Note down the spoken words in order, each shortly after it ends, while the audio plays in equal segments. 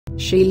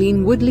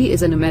Shailene Woodley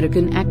is an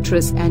American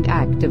actress and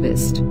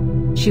activist.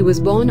 She was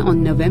born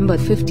on November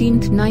 15,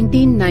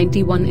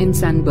 1991 in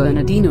San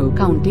Bernardino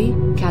County,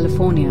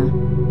 California.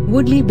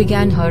 Woodley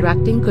began her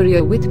acting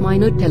career with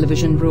minor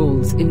television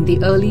roles in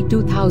the early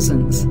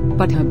 2000s,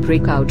 but her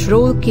breakout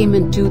role came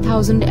in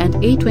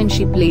 2008 when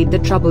she played the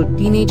troubled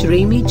teenager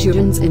Amy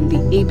Jurgens in the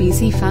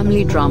ABC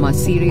family drama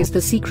series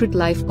The Secret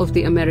Life of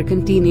the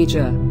American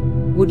Teenager.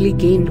 Woodley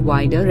gained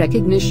wider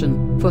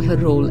recognition for her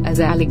role as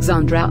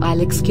Alexandra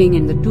Alex King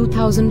in the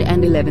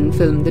 2011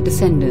 film The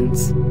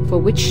Descendants, for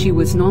which she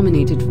was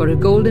nominated for a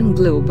Golden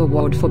Globe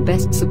Award for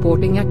Best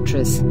Supporting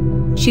Actress.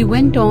 She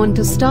went on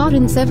to star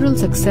in several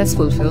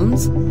successful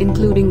films,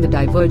 including the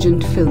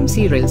Divergent film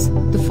series,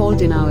 The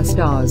Fault in Our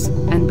Stars,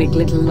 and Big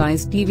Little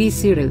Lies TV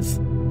series.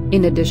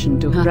 In addition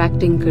to her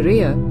acting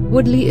career,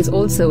 Woodley is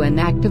also an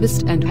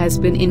activist and has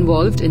been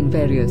involved in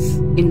various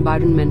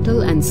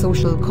environmental and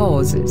social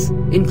causes,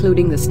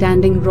 including the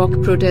Standing Rock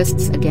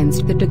protests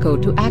against the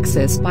Dakota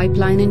Access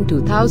Pipeline in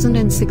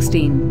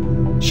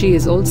 2016. She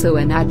is also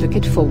an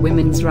advocate for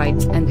women's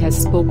rights and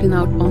has spoken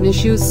out on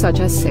issues such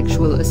as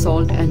sexual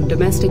assault and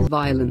domestic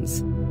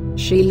violence.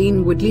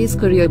 Shailene Woodley's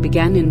career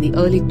began in the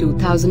early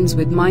 2000s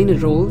with minor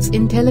roles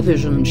in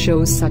television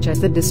shows such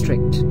as The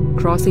District,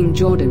 Crossing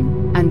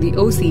Jordan, and The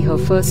OC. Her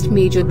first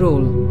major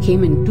role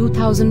came in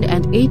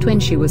 2008 when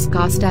she was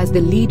cast as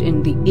the lead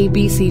in the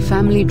ABC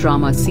family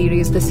drama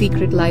series The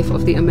Secret Life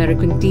of the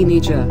American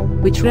Teenager,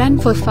 which ran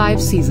for 5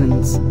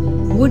 seasons.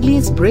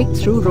 Woodley's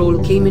breakthrough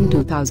role came in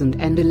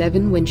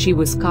 2011 when she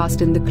was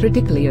cast in the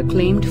critically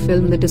acclaimed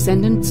film The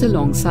Descendants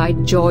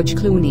alongside George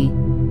Clooney.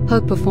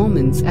 Her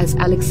performance as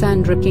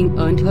Alexandra King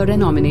earned her a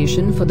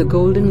nomination for the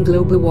Golden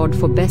Globe Award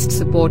for Best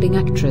Supporting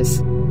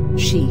Actress.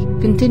 She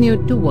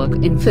continued to work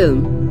in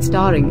film,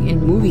 starring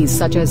in movies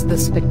such as The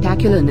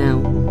Spectacular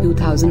Now,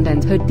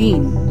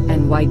 2013,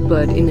 and White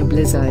Bird in a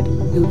Blizzard,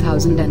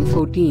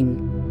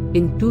 2014.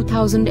 In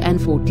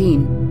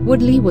 2014,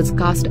 Woodley was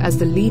cast as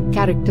the lead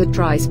character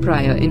Trice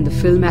Pryor in the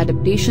film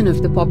adaptation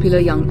of the popular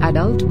young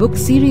adult book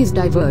series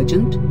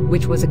Divergent,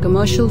 which was a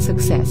commercial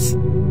success.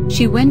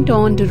 She went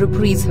on to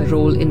reprise her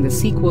role in the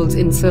sequels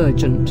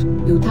Insurgent,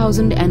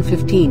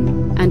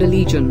 2015, and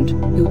Allegiant,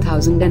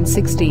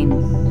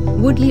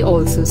 2016. Woodley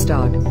also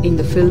starred in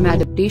the film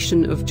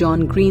adaptation of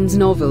John Green's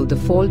novel The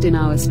Fault in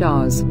Our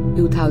Stars,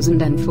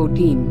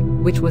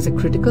 2014, which was a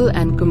critical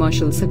and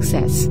commercial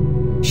success.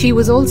 She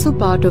was also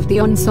part of the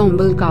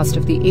ensemble cast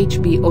of the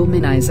HBO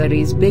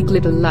miniseries Big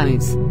Little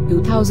Lies,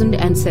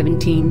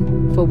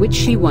 2017, for which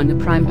she won a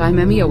Primetime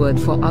Emmy Award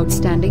for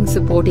Outstanding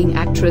Supporting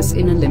Actress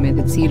in a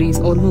Limited Series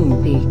or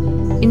Movie.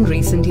 In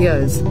recent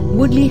years,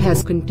 Woodley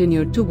has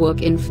continued to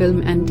work in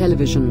film and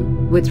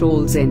television, with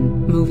roles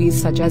in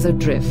movies such as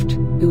Adrift,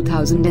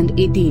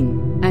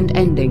 2018, and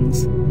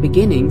Endings,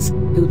 Beginnings,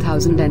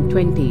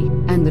 2020,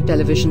 and the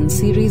television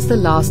series The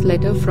Last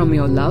Letter from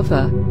Your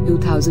Lover,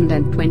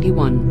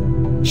 2021.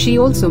 She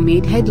also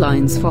made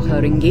headlines for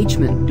her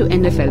engagement to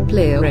NFL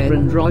player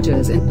Aaron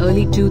Rodgers in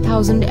early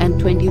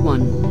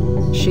 2021.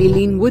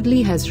 Shailene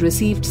Woodley has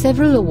received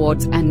several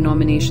awards and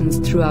nominations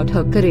throughout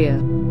her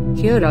career.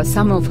 Here are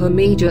some of her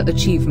major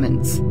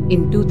achievements.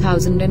 In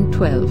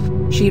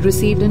 2012, she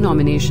received a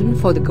nomination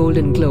for the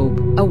Golden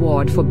Globe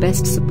Award for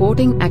Best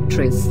Supporting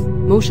Actress,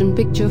 Motion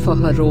Picture for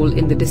her role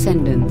in The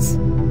Descendants.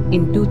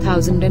 In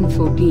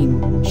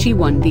 2014, she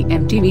won the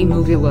MTV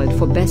Movie Award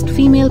for Best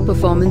Female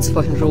Performance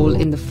for her role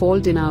in The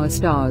Fault in Our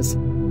Stars.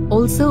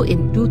 Also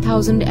in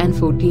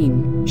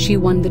 2014, she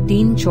won the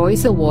Teen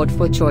Choice Award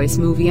for Choice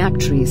Movie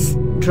Actress,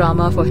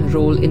 Drama for her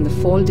role in The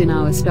Fault in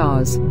Our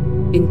Stars.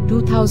 In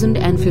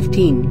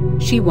 2015,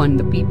 she won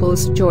the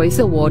People's Choice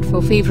Award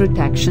for Favorite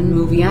Action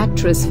Movie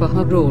Actress for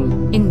her role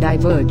in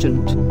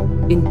Divergent.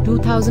 In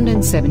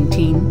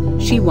 2017,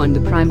 she won the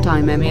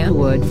Primetime Emmy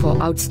Award for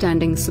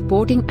Outstanding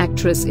Supporting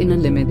Actress in a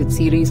Limited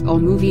Series or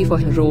Movie for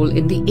her role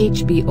in the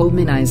HBO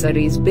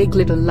miniseries Big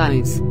Little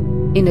Lies.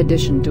 In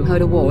addition to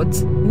her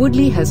awards,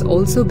 Woodley has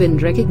also been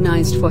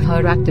recognized for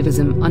her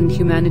activism and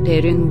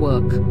humanitarian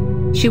work.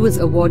 She was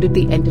awarded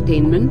the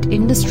Entertainment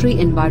Industry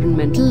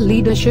Environmental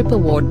Leadership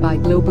Award by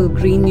Global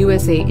Green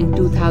USA in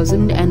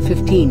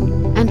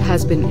 2015, and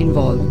has been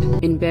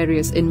involved in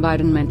various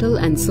environmental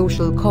and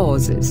social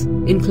causes,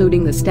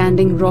 including the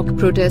Standing Rock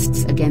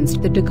protests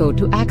against the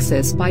Dakota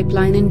Access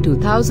Pipeline in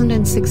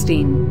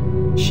 2016.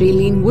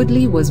 Shailene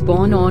Woodley was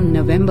born on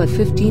November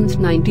 15,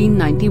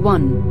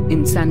 1991,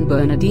 in San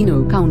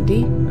Bernardino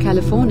County,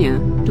 California,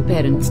 to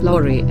parents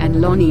Lori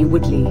and Lonnie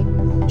Woodley.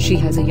 She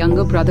has a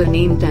younger brother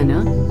named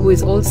Tanner, who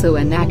is also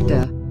an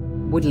actor.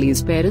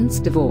 Woodley's parents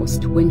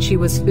divorced when she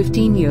was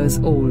 15 years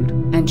old,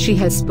 and she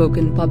has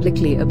spoken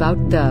publicly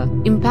about the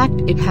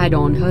impact it had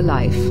on her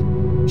life.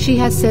 She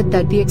has said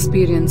that the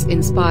experience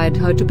inspired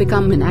her to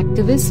become an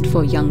activist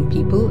for young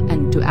people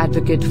and to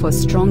advocate for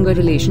stronger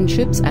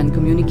relationships and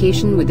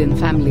communication within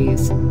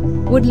families.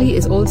 Woodley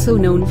is also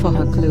known for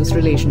her close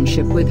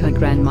relationship with her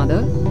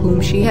grandmother,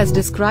 whom she has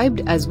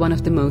described as one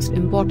of the most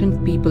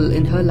important people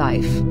in her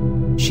life.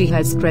 She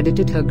has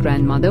credited her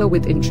grandmother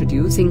with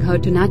introducing her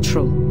to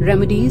natural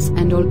remedies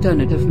and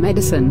alternative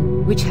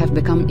medicine, which have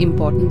become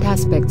important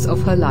aspects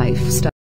of her lifestyle.